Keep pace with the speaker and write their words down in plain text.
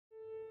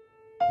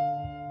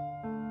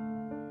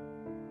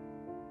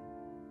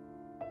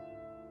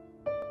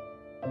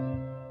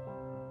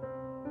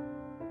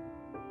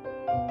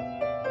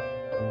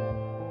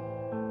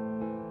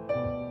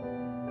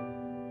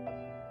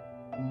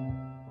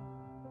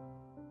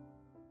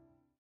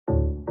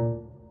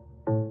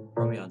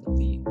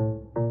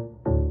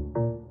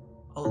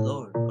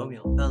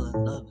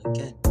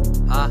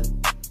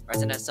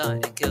Rising that sun,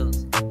 it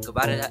kills.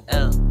 Goodbye to that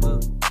L, ooh.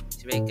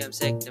 She make them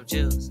sick, them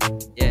chills.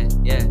 Yeah,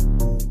 yeah.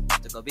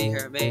 To go be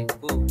her mate,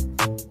 ooh.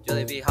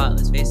 Juliet be hot,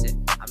 let's face it.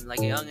 I'm like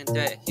a young and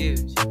threat,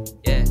 huge.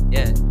 Yeah,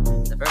 yeah.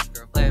 The first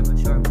girl playing my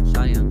short, my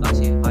shy, young,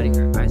 glossy, and hottie.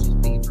 Her eyes was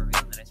thinking for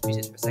real, and I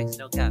speeches for sex,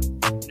 no cap.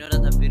 You know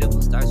that the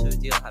beautiful stars who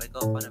deal how to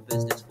go find a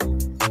business, fool.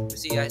 You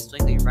see eyes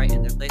twinkling right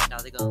in their place, now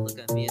they gonna look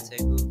at me and say,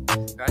 ooh.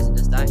 Her eyes in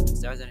the sky,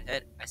 stars in her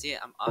head. I see it,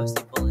 I'm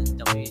obviously pulling.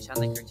 W shine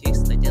like her cheeks,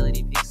 like daily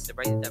peaks. The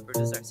bright that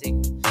birds are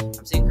singing.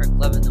 I'm seeing her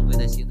glove in the way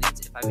that she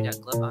leans. If I be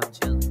that glove, I'm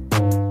chilling.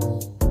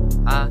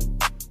 Ah,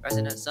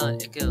 rising that sun,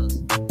 it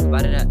kills.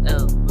 Goodbye to that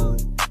L, moon.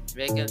 To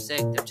make him sick,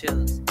 them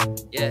chills.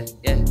 Yeah,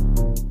 yeah.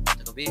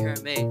 To go be her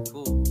mate,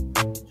 fool.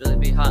 Juliet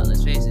be hot,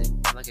 let's face it.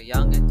 I'm like a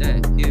young and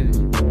threat, huge.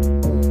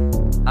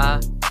 Ah,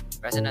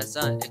 rising that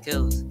sun, it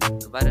kills.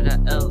 Goodbye to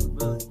that L,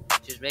 moon.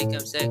 Just make him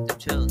sick, them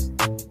chills.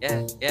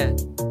 Yeah, yeah.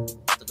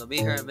 To go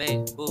be her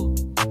mate, fool.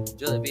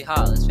 Juliet be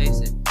hot, let's face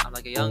it. I'm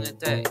like a young and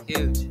threat,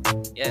 huge.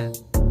 Yeah.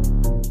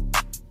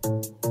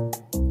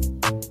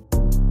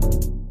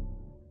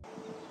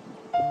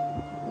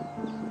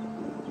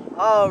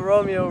 Oh,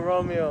 Romeo,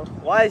 Romeo,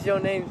 why is your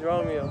name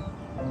Romeo?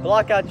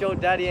 Block out your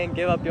daddy and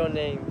give up your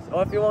names.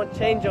 Or if you won't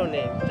change your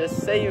name,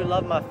 just say you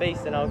love my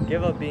face and I'll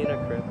give up being a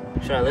crip.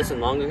 Should I listen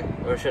longer,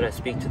 or should I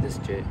speak to this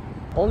chick?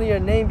 Only your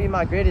name be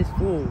my greatest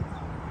fool.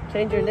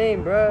 Change your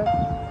name, bruh.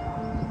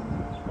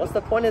 What's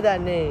the point of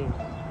that name?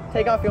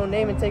 Take off your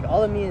name and take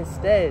all of me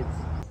instead.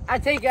 I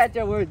take it at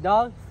your word,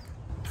 dog.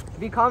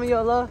 If you call me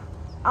your love,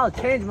 I'll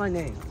change my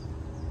name.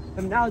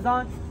 From now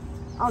on,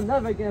 I'll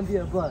never gonna be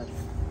a buzz.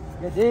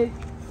 You dig?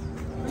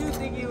 Who you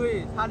think you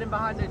is? Hiding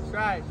behind the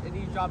trash and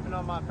you dropping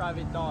on my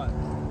private thoughts.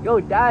 Yo,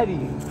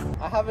 daddy.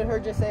 I haven't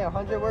heard you say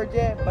 100 words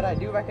yet, but I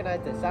do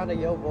recognize the sound of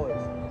your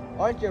voice.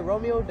 Aren't you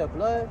Romeo the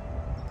blood?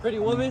 Pretty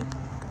woman,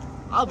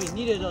 I'll be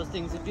neither of those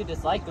things if you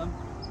dislike them.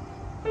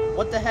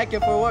 What the heck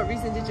and for what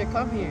reason did you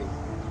come here?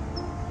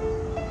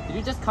 Did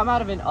you just come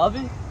out of an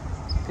oven?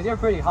 Cause you're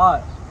pretty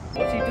hot.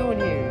 What you doing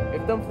here?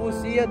 If them fools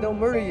see you, they'll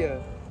murder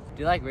you. Do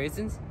you like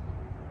raisins?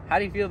 How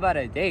do you feel about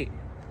a date?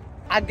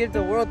 I'd give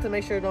the world to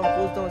make sure them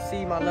fools don't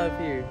see my love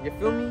here. You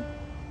feel me?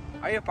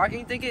 Are you a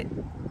parking ticket?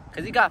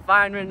 Cause you got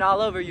fine written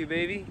all over you,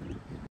 baby.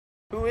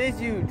 Who is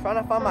you?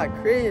 Trying to find my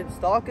crib,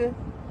 stalker?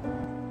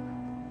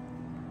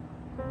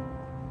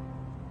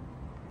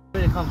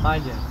 I'm gonna come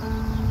find you.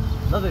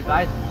 Love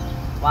advised me.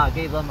 Wow, I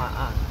gave love my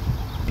aunt.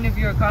 Even if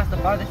you're across the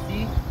farthest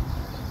sea,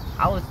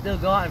 I will still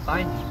go out and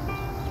find you.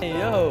 Hey,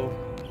 yo.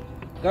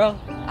 Girl,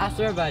 I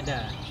swear by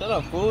that. Shut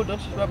up, fool. Don't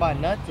you swear by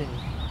nothing.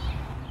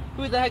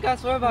 Who the heck I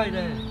swear by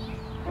then?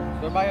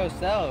 Swear by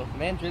yourself.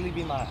 Man's really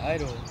be my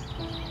idol.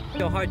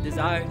 Your heart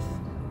desires.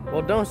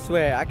 Well, don't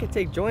swear. I could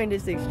take joy in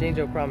this exchange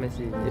of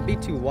promises. It'd be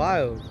too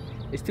wild.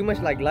 It's too much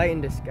like light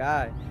in the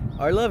sky.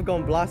 Our love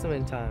gonna blossom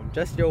in time.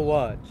 Just your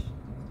watch.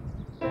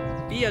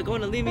 Bia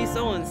going to leave me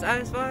so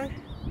unsatisfied?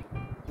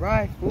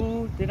 Right,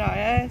 fool. Did I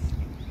ask?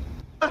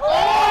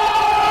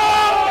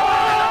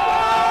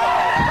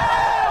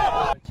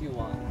 What you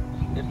want?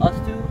 If us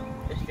two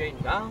exchange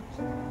vows?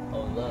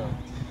 Oh, love.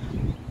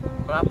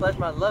 But I pledged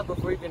my love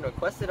before you even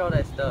requested all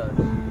that stuff.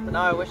 But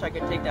now I wish I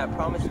could take that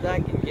promise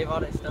back and give all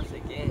that stuff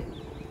again.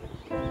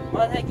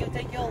 Why the heck you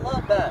take your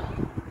love back?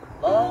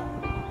 Love?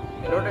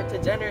 In order to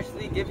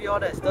generously give you all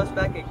that stuff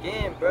back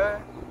again, bruh.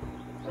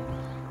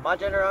 My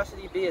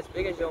generosity be as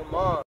big as your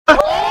mom. The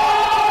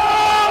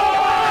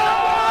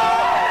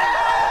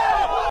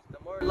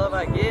more love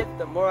I give,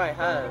 the more I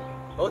have.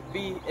 Both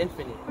be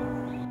infinite.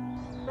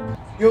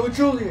 Yo,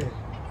 Juliet,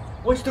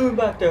 what you doing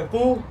back there,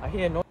 fool? I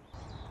hear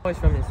noise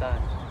from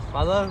inside.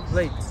 My love,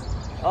 late.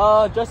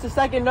 Just a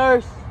second,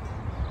 nurse.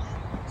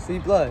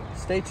 Sweet blood,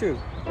 stay true.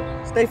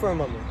 Stay for a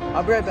moment.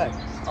 I'll be right back.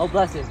 Oh,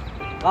 bless it.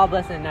 God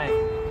bless it night.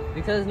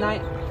 Because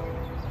night,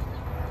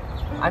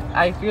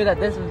 I fear that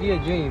this would be a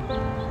dream.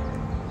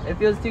 It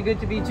feels too good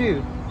to be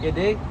true. You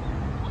dig?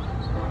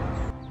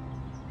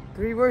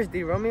 3 words,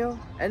 D. Romeo,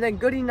 and then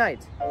goodie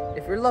night.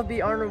 If your love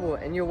be honorable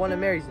and your one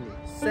marries me,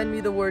 send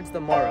me the words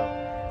tomorrow.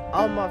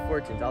 All my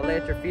fortunes, I'll lay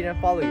at your feet and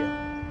follow you.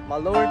 My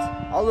lords,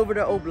 all over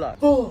the O-block.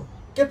 Fool,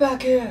 get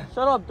back here.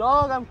 Shut up,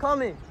 dog. I'm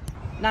coming.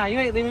 Nah, you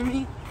ain't leaving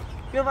me.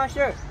 Feel my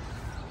shirt.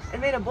 It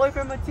made a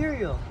boyfriend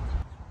material.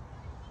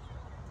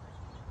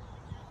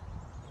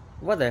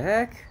 What the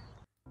heck?